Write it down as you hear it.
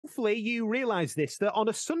hopefully you realise this, that on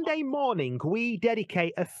a Sunday morning, we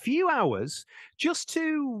dedicate a few hours just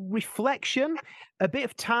to reflection, a bit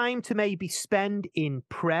of time to maybe spend in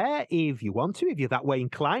prayer if you want to, if you're that way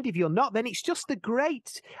inclined. If you're not, then it's just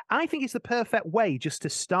I think it's the perfect way just to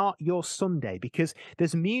start your Sunday, because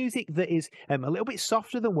there's music that is a little bit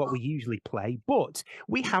softer than what we usually play, but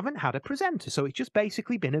we haven't had a presenter. So it's just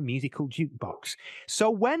basically been a musical jukebox. So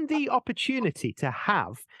when the opportunity to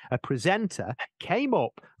have a presenter came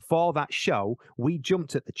up for that show, we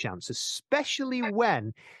jumped at the chance, especially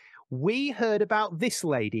when we heard about this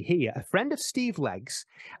lady here, a friend of Steve Legg's,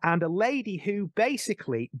 and a lady who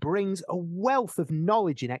basically brings a wealth of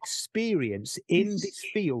knowledge and experience in this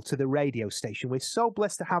field to the radio station. We're so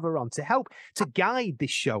blessed to have her on to help to guide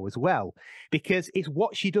this show as well, because it's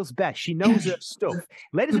what she does best. She knows her stuff.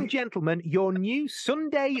 Ladies and gentlemen, your new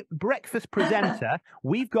Sunday breakfast presenter,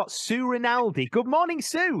 we've got Sue Rinaldi. Good morning,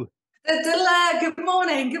 Sue. Good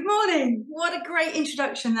morning. Good morning. What a great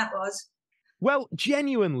introduction that was. Well,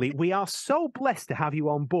 genuinely, we are so blessed to have you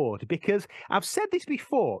on board, because I've said this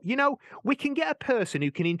before, we can get a person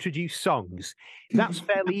who can introduce songs. That's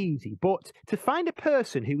fairly easy. But to find a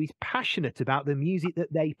person who is passionate about the music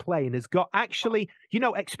that they play and has got actually,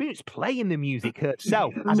 experience playing the music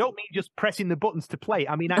herself. I don't mean just pressing the buttons to play.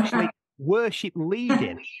 I mean, actually worship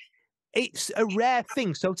leading. It's a rare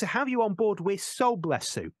thing. So to have you on board, we're so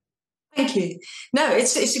blessed, Sue. Thank you. No,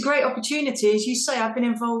 it's a great opportunity. As you say, I've been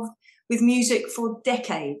involved with music for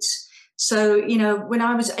decades. So, when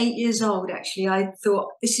I was 8 years old, actually, I thought,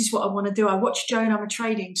 this is what I want to do. I watched Joan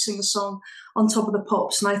Armatrading sing a song on Top of the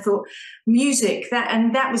Pops, and I thought, music,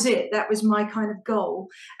 that was it. That was my kind of goal.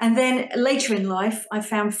 And then later in life, I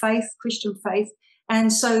found faith, Christian faith.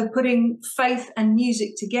 And so putting faith and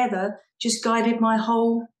music together just guided my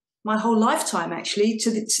whole lifetime, actually,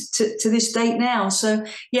 to this date now. So,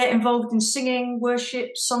 yeah, involved in singing, worship,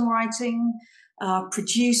 songwriting,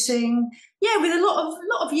 producing, with a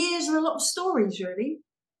lot of years and a lot of stories, really.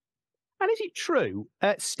 And is it true,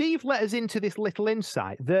 Steve let us into this little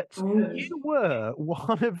insight that you were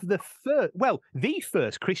one of the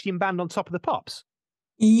first Christian band on Top of the Pops?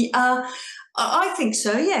 I think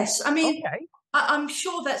so, yes. I mean, okay. I'm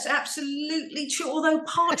sure that's absolutely true, although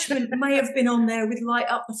Parchment may have been on there with Light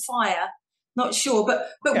Up the Fire, not sure, but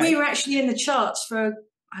okay. We were actually in the charts for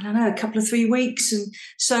a couple of 3 weeks, and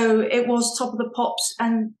so it was Top of the Pops.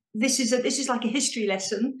 And this is like a history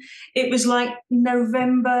lesson. It was like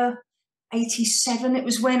November '87. It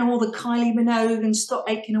was when all the Kylie Minogue and Scott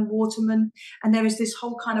Aitken and Waterman, and there was this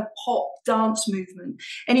whole kind of pop dance movement.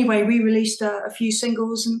 Anyway, we released a few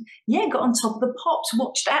singles, and got on Top of the Pops.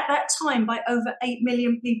 Watched at that time by over 8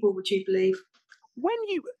 million people. Would you believe?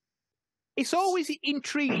 It's always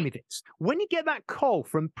intrigued me this. When you get that call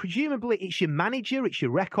from, presumably it's your manager, it's your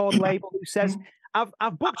record label, who says,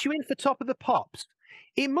 I've booked you in for Top of the Pops.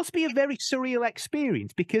 It must be a very surreal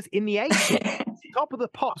experience, because in the 80s, Top of the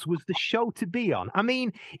Pops was the show to be on. I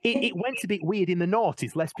mean, it went a bit weird in the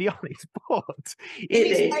noughties, let's be honest, but in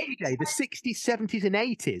its heyday, the 60s, 70s and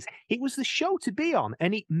 80s, it was the show to be on,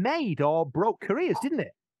 and it made or broke careers, didn't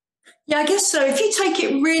it? Yeah, I guess so. If you take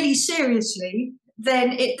it really seriously,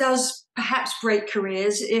 then it does perhaps break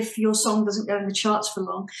careers if your song doesn't go in the charts for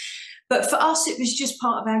long. But for us, it was just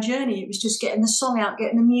part of our journey. It was just getting the song out,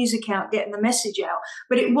 getting the music out, getting the message out.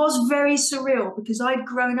 But it was very surreal, because I'd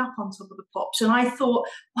grown up on Top of the Pops, and I thought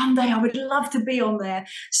one day I would love to be on there.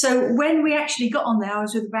 So when we actually got on there, I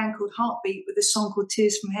was with a band called Heartbeat with a song called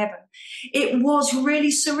Tears from Heaven. It was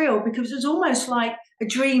really surreal, because it was almost like a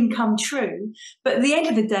dream come true. But at the end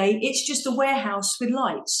of the day, it's just a warehouse with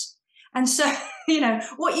lights. And so,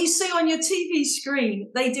 what you see on your TV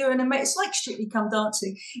screen, they do it's like Strictly Come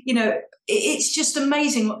Dancing. It's just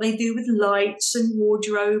amazing what they do with lights and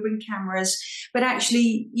wardrobe and cameras. But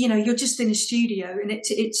actually, you're just in a studio, and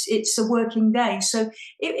it's a working day. So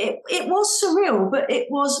it was surreal, but it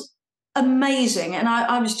was amazing. And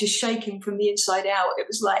I was just shaking from the inside out. It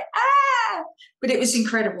was like, but it was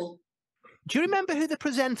incredible. Do you remember who the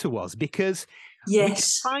presenter was? Because yes, we can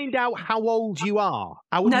find out how old you are.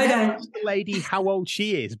 I would never ask the lady how old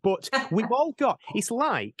she is, but we've all got. It's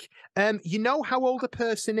like you know how old a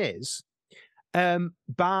person is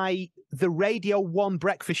by the Radio 1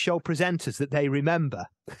 breakfast show presenters that they remember,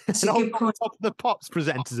 and also Top of the Pops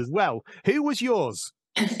presenters as well. Who was yours?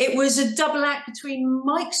 It was a double act between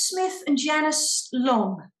Mike Smith and Janice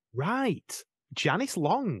Long. Right, Janice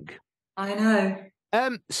Long. I know.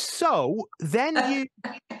 So then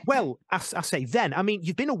I say then, I mean,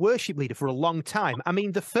 you've been a worship leader for a long time. I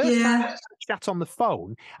mean, the first time I chat on the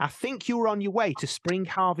phone, I think you were on your way to Spring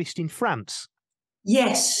Harvest in France.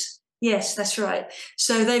 Yes. Yes, that's right.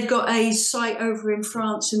 So they've got a site over in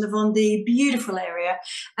France in the Vendée, beautiful area.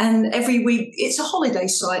 And every week, it's a holiday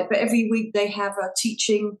site, but every week they have a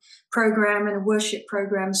teaching program and a worship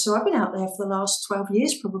program. So I've been out there for the last 12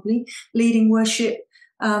 years, probably, leading worship.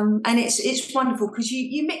 And it's wonderful because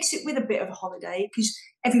you mix it with a bit of a holiday because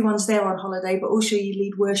everyone's there on holiday, but also you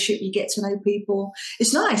lead worship, you get to know people.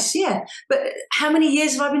 It's nice, yeah. But how many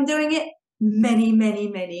years have I been doing it? Many, many,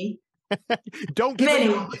 many. Don't give a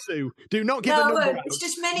number, Sue. Do not give a number. It's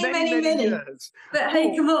just many years. But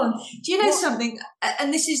hey, come on. Do you know something?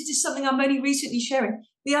 And this is just something I'm only recently sharing.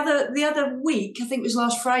 The other week, I think it was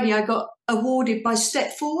last Friday, I got awarded by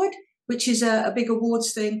Step Forward, which is a big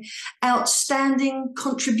awards thing, outstanding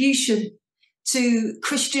contribution to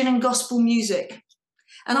Christian and gospel music.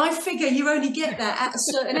 And I figure you only get that at a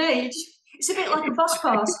certain age. It's a bit like a bus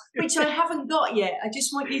pass, which I haven't got yet. I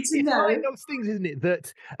just want you to know. It's like those things, isn't it,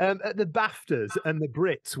 that at the BAFTAs and the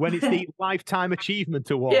Brits, when it's the Lifetime Achievement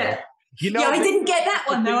Award. Yeah. You know, I didn't get that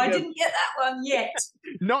one, though. I didn't get that one yet.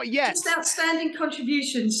 Not yet. Just outstanding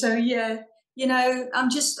contribution. So, yeah, you know, I'm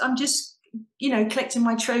just, collecting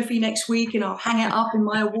my trophy next week and I'll hang it up in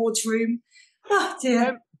my awards room. Oh,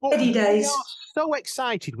 dear. Heady days. So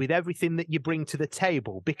excited with everything that you bring to the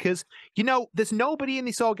table because, you know, there's nobody in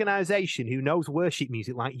this organization who knows worship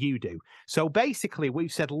music like you do. So basically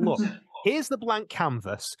we've said, look, here's the blank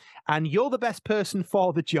canvas and you're the best person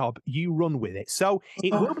for the job. You run with it. So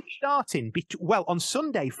it will be starting, on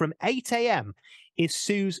Sunday from 8 a.m. is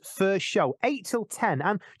Sue's first show, 8 till 10.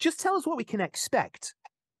 And just tell us what we can expect.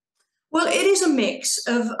 Well, it is a mix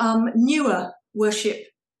of newer worship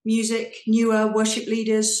music, newer worship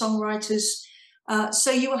leaders, songwriters.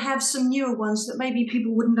 So you will have some newer ones that maybe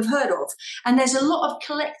people wouldn't have heard of. And there's a lot of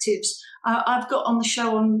collectives. I've got on the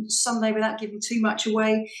show on Sunday, without giving too much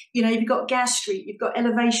away, you know, you've got Gas Street, you've got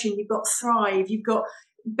Elevation, you've got Thrive, you've got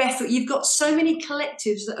Bethel, you've got so many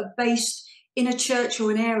collectives that are based in a church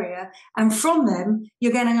or an area. And from them,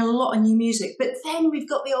 you're getting a lot of new music. But then we've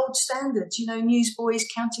got the old standards, you know, Newsboys,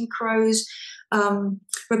 Counting Crows,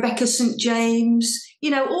 Rebecca St. James, you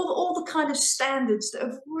know, all the kind of standards that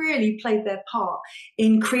have really played their part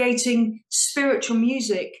in creating spiritual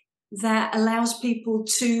music that allows people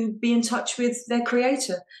to be in touch with their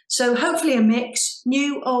creator. So hopefully a mix,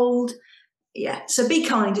 new, old. Yeah, so be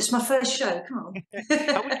kind. It's my first show. Come on. We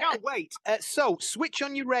can't wait. So switch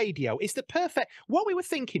on your radio. It's the perfect... What we were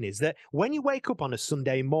thinking is that when you wake up on a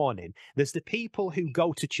Sunday morning, there's the people who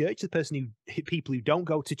go to church, people who don't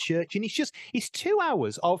go to church, and it's 2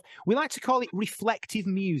 hours of, we like to call it reflective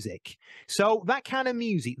music. So that kind of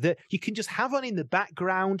music that you can just have on in the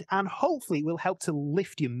background, and hopefully it will help to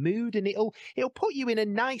lift your mood, and it'll put you in a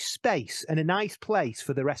nice space and a nice place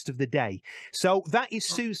for the rest of the day. So that is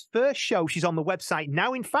Sue's first show. She's on the website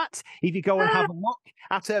now. In fact, if you go and have a look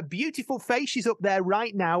at her beautiful face, she's up there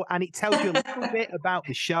right now, and it tells you a little bit about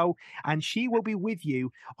the show. And she will be with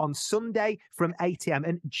you on Sunday from 8 a.m.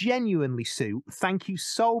 And genuinely, Sue, thank you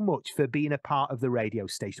so much for being a part of the radio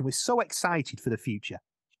station. We're so excited for the future.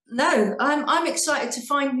 No, I'm excited to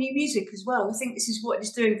find new music as well. I think this is what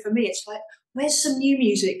it's doing for me. It's like, where's some new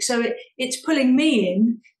music? So it's pulling me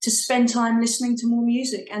in to spend time listening to more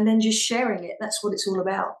music and then just sharing it. That's what it's all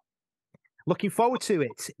about. Looking forward to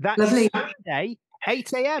it. That's Lovely. Sunday,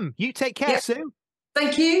 8 a.m. You take care, Sue.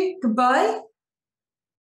 Thank you. Goodbye.